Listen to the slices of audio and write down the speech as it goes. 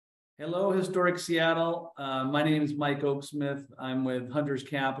Hello, Historic Seattle. My name is Mike Oaksmith. I'm with Hunters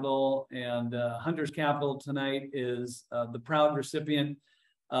Capital, and Hunters Capital tonight is the proud recipient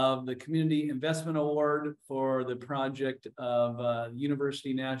of the Community Investment Award for the project of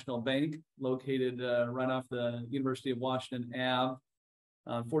University National Bank, located right off the University of Washington Ave,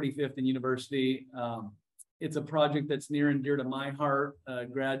 45th and University. It's a project that's near and dear to my heart,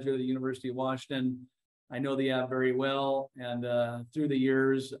 graduate of the University of Washington. I know the Ave very well, and through the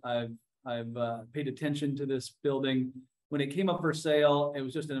years, I've paid attention to this building. When it came up for sale, it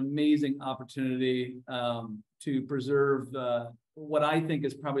was just an amazing opportunity to preserve what I think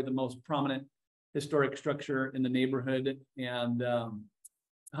is probably the most prominent historic structure in the neighborhood. And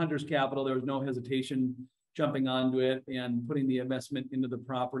Hunters Capital, there was no hesitation jumping onto it and putting the investment into the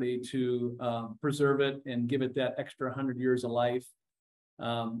property to preserve it and give it that extra 100 years of life.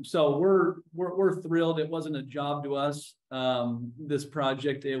 So we're thrilled. It wasn't a job to us, this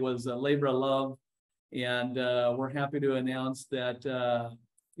project. It was a labor of love, and we're happy to announce that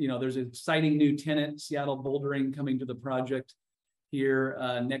there's an exciting new tenant, Seattle Bouldering, coming to the project here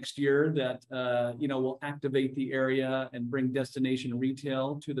next year that will activate the area and bring destination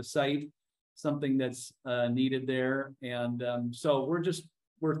retail to the site, something that's needed there. And so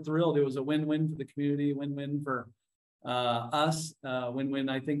we're thrilled. It was a win-win for the community, win-win for us, win-win,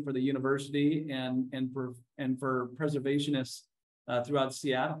 I think, for the university and for preservationists throughout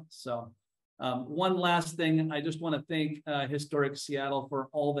Seattle. So one last thing, I just want to thank Historic Seattle for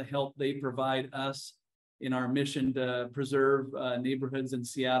all the help they provide us in our mission to preserve neighborhoods in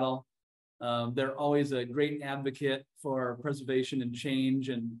Seattle. They're always a great advocate for preservation and change,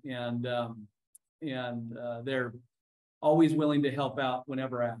 and they're always willing to help out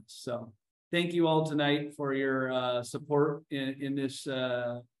whenever asked. So thank you all tonight for your support in this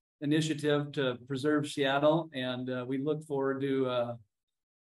initiative to preserve Seattle, and we look forward to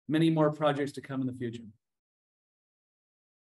many more projects to come in the future.